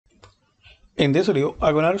In this video,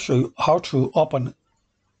 I'm going to show you how to open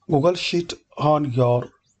Google Sheet on your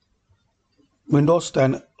Windows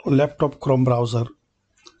 10 laptop Chrome browser.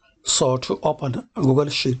 So to open Google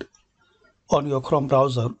Sheet on your Chrome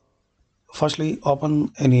browser, firstly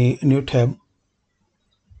open any new tab,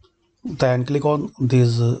 then click on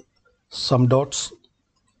these some dots.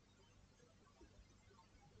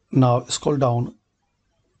 Now scroll down.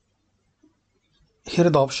 Here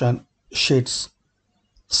is the option Sheets.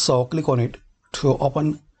 So click on it to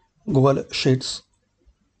open Google Sheets.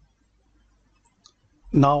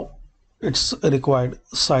 Now it's required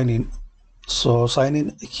sign in. So sign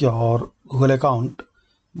in your Google account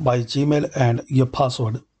by Gmail and your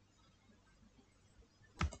password.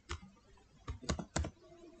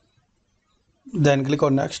 Then click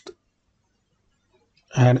on next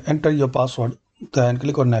and enter your password. Then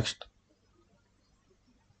click on next.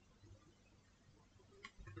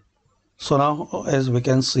 So now as we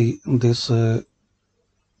can see, this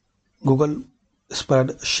Google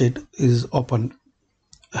spreadsheet is opened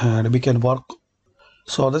and we can work.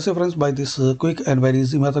 So this is friends, by this quick and very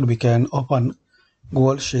easy method we can open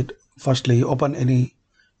Google Sheet. Firstly open any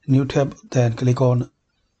new tab, then click on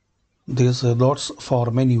these dots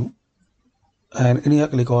for menu and in here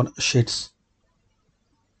click on Sheets.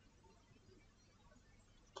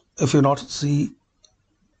 If you not see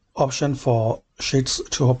option for Sheets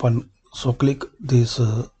to open, so click this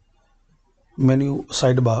menu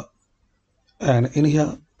sidebar and in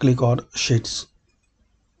here click on Sheets.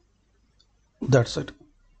 That's it.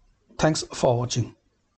 Thanks for watching.